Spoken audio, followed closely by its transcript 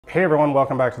Hey everyone,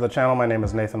 welcome back to the channel. My name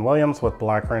is Nathan Williams with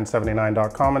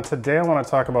BlackRain79.com, and today I want to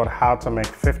talk about how to make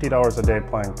 $50 a day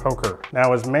playing poker.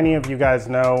 Now, as many of you guys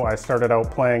know, I started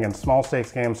out playing in small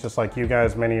stakes games just like you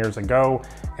guys many years ago,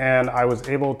 and I was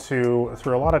able to,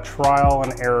 through a lot of trial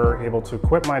and error, able to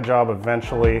quit my job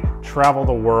eventually, travel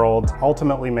the world,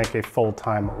 ultimately make a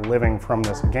full-time living from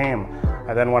this game.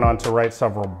 I then went on to write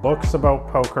several books about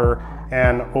poker,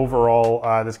 and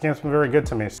overall, this game's been very good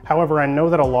to me. However, I know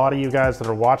that a lot of you guys that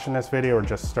are watching this video are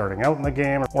just starting out in the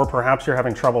game, or perhaps you're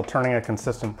having trouble turning a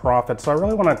consistent profit. So I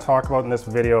really want to talk about in this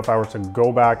video, if I were to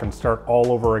go back and start all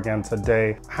over again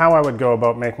today, how I would go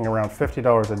about making around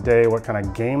 $50 a day, what kind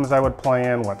of games I would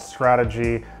play in, what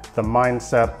strategy, the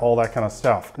mindset, all that kind of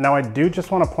stuff. Now, I do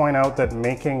just want to point out that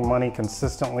making money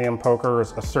consistently in poker,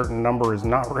 a certain number, is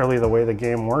not really the way the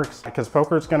game works, because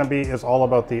poker is all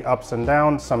about the ups and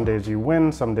downs. Some days you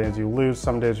win, some days you lose,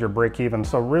 some days you're break even.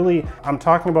 So really, I'm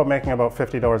talking about making about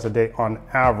 $50 a day on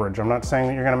average. I'm not saying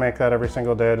that you're going to make that every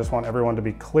single day. I just want everyone to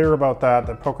be clear about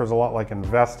that poker is a lot like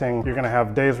investing. You're going to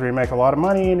have days where you make a lot of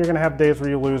money, and you're going to have days where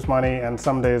you lose money, and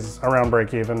some days around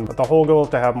break even. But the whole goal is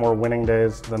to have more winning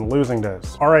days than losing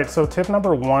days. All right, so tip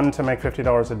number one to make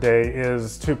 $50 a day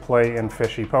is to play in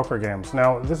fishy poker games.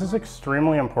 Now, this is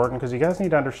extremely important because you guys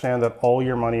need to understand that all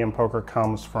your money in poker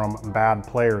comes from bad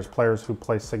players, players who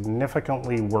play significantly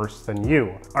worse than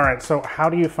you. All right, so how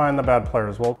do you find the bad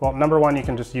players? Well, number one, you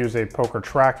can just use a poker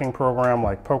tracking program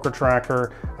like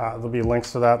PokerTracker. There'll be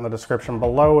links to that in the description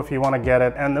below if you want to get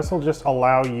it. And this will just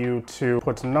allow you to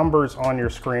put numbers on your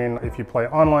screen if you play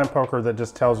online poker that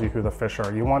just tells you who the fish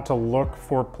are. You want to look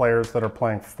for players that are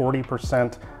playing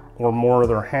 40% or more of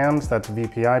their hands. That's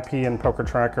VPIP in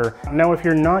PokerTracker. Now, if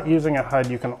you're not using a HUD,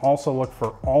 you can also look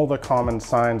for all the common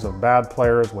signs of bad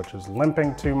players, which is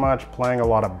limping too much, playing a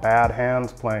lot of bad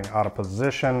hands, playing out of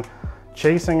position,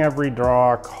 chasing every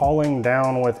draw, calling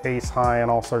down with ace high,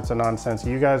 and all sorts of nonsense.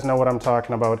 You guys know what I'm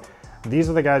talking about. These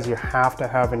are the guys you have to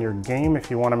have in your game if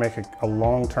you want to make a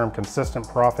long-term consistent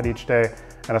profit each day,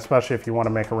 and especially if you want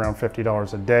to make around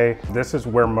 $50 a day. This is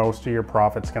where most of your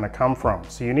profit's going to come from.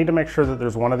 So you need to make sure that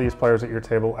there's one of these players at your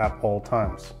table at all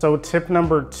times. So tip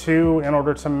number two, in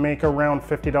order to make around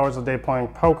 $50 a day playing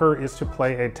poker, is to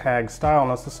play a tag style.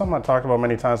 Now, this is something I've talked about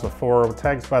many times before.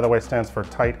 Tags, by the way, stands for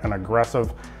tight and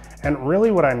aggressive. And really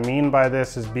what I mean by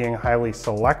this is being highly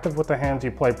selective with the hands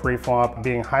you play pre-flop,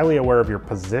 being highly aware of your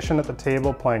position at the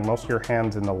table, playing most of your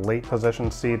hands in the late position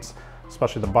seats,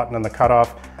 especially the button and the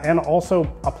cutoff, and also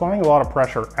applying a lot of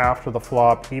pressure after the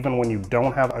flop, even when you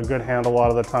don't have a good hand a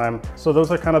lot of the time. So those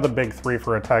are kind of the big three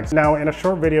for a tag. Now, in a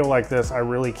short video like this, I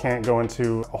really can't go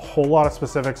into a whole lot of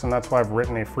specifics, and that's why I've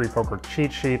written a free poker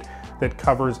cheat sheet that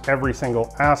covers every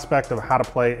single aspect of how to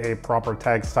play a proper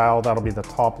tag style. That'll be the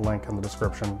top link in the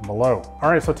description below.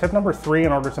 All right, so tip number three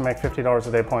in order to make $50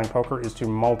 a day playing poker is to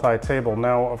multi-table.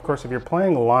 Now, of course, if you're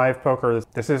playing live poker,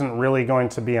 this isn't really going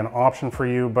to be an option for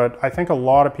you, but I think a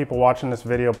lot of people watching this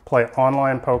video play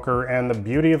online poker, and the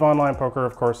beauty of online poker,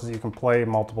 of course, is you can play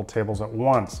multiple tables at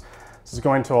once. This is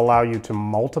going to allow you to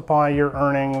multiply your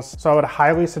earnings. So I would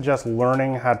highly suggest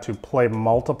learning how to play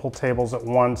multiple tables at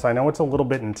once. I know it's a little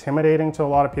bit intimidating to a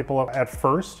lot of people at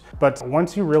first, but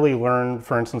once you really learn,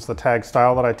 for instance, the tag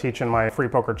style that I teach in my free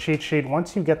poker cheat sheet,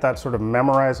 once you get that sort of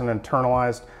memorized and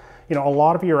internalized, you know, a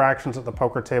lot of your actions at the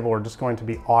poker table are just going to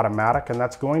be automatic, and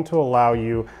that's going to allow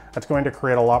you, that's going to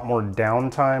create a lot more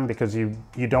downtime because you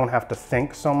don't have to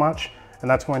think so much. And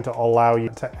that's going to allow you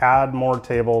to add more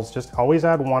tables. Just always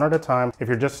add one at a time. If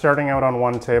you're just starting out on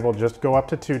one table, just go up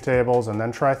to 2 tables and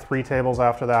then try 3 tables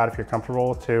after that if you're comfortable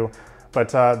with 2. But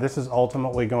this is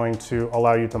ultimately going to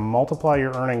allow you to multiply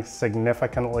your earnings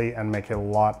significantly and make a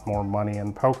lot more money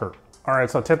in poker. All right,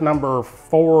 so tip number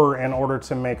 4 in order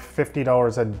to make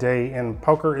 $50 a day in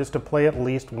poker is to play at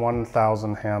least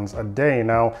 1,000 hands a day.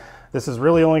 Now, this is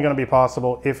really only going to be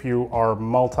possible if you are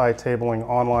multi-tabling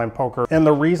online poker. And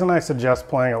the reason I suggest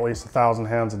playing at least 1,000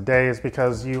 hands a day is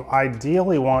because you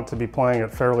ideally want to be playing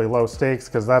at fairly low stakes,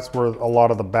 because that's where a lot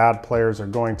of the bad players are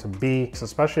going to be.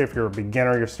 Especially if you're a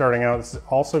beginner, you're starting out, it's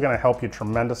also going to help you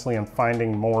tremendously in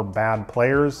finding more bad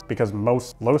players, because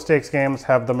most low stakes games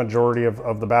have the majority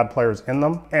of the bad players in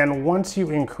them. And once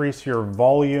you increase your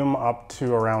volume up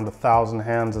to around 1,000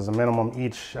 hands as a minimum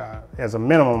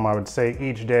I would say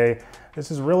each day, This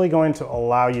is really going to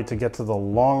allow you to get to the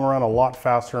long run a lot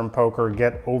faster in poker,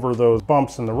 get over those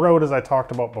bumps in the road as I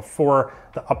talked about before,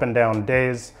 the up and down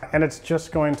days, and it's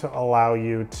just going to allow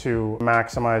you to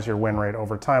maximize your win rate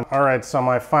over time. All right, so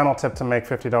my final tip to make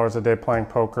 $50 a day playing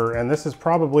poker, and this is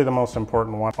probably the most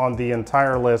important one on the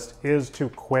entire list, is to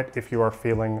quit if you are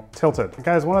feeling tilted.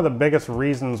 Guys, one of the biggest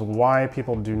reasons why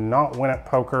people do not win at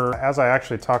poker, as I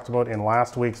actually talked about in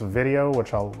last week's video,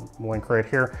 which I'll link right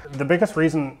here, the biggest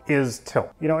reason is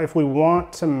tilt. You know, if we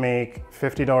want to make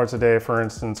 $50 a day, for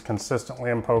instance,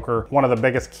 consistently in poker, one of the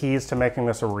biggest keys to making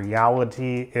this a reality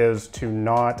is to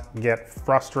not get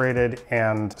frustrated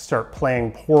and start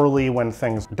playing poorly when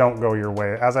things don't go your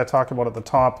way. As I talked about at the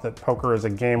top, that poker is a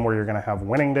game where you're gonna have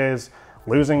winning days,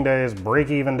 losing days,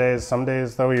 break-even days. Some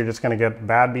days though, you're just gonna get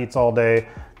bad beats all day,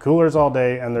 coolers all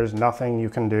day, and there's nothing you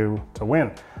can do to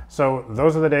win. So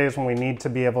those are the days when we need to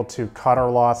be able to cut our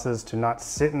losses, to not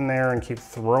sit in there and keep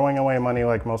throwing away money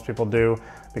like most people do,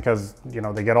 because, you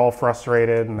know, they get all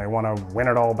frustrated and they want to win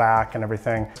it all back and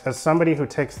everything. As somebody who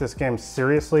takes this game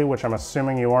seriously, which I'm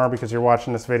assuming you are because you're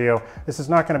watching this video, this is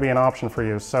not going to be an option for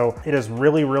you. So it is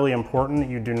really, really important that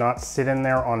you do not sit in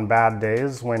there on bad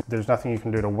days when there's nothing you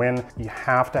can do to win. You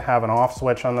have to have an off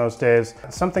switch on those days.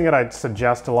 Something that I'd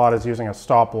suggest a lot is using a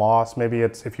stop loss. Maybe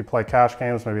it's, if you play cash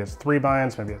games, maybe it's 3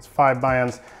 buy-ins, maybe it's 5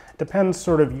 buy-ins. Depends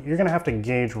sort of, you're gonna have to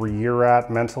gauge where you're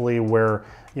at mentally, where,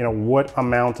 you know, what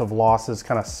amount of losses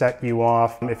kind of set you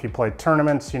off. If you play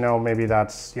tournaments, you know, maybe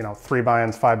that's, you know, 3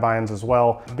 buy-ins, 5 buy-ins as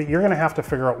well. But you're gonna have to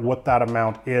figure out what that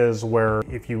amount is, where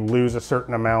if you lose a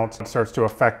certain amount, it starts to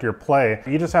affect your play.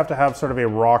 You just have to have sort of a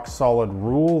rock solid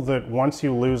rule that once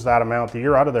you lose that amount, that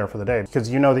you're out of there for the day, because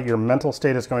you know that your mental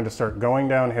state is going to start going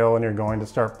downhill and you're going to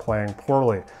start playing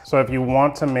poorly. So if you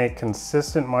want to make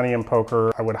consistent money in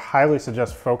poker, I would highly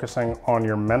suggest focusing on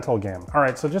your mental game. All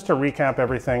right, so just to recap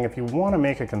everything, if you want to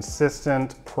make a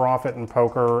consistent profit in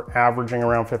poker, averaging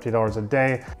around $50 a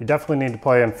day, you definitely need to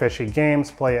play in Fishy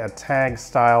games, play a tag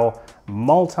style,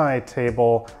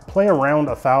 multi-table, play around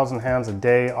 1,000 hands a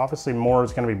day. Obviously more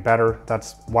is going to be better.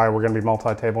 That's why we're going to be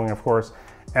multi-tabling, of course.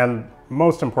 And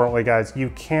most importantly, guys, you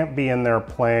can't be in there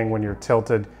playing when you're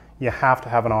tilted. You have to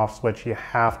have an off switch. You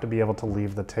have to be able to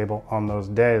leave the table on those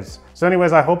days. So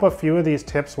anyways, I hope a few of these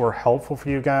tips were helpful for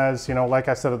you guys. You know, like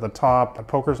I said at the top,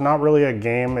 poker's not really a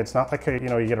game. It's not like, you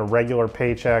know, you get a regular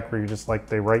paycheck where you just like,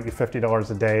 they write you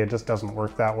 $50 a day. It just doesn't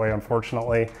work that way,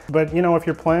 unfortunately. But you know, if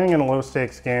you're playing in low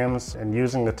stakes games and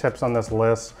using the tips on this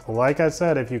list, like I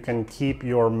said, if you can keep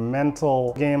your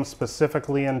mental game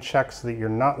specifically in check so that you're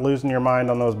not losing your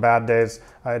mind on those bad days,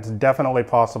 it's definitely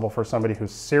possible for somebody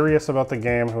who's serious about the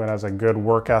game, who has a good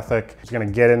work ethic, who's gonna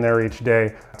get in there each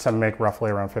day to make roughly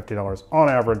around $50 on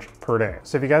average per day.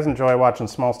 So if you guys enjoy watching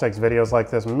small stakes videos like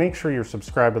this, make sure you're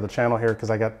subscribed to the channel here, because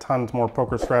I got tons more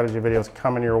poker strategy videos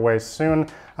coming your way soon.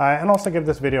 And also give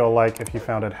this video a like if you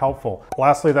found it helpful.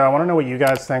 Lastly though, I wanna know what you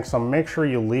guys think, so make sure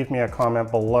you leave me a comment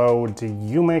below. Do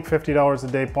you make $50 a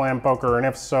day playing poker? And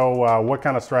if so, what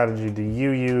kind of strategy do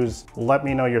you use? Let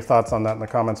me know your thoughts on that in the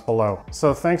comments below.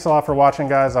 So thanks a lot for watching,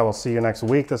 guys. I will see you next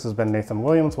week. This has been Nathan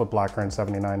Williams with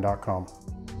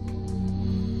BlackRain79.com.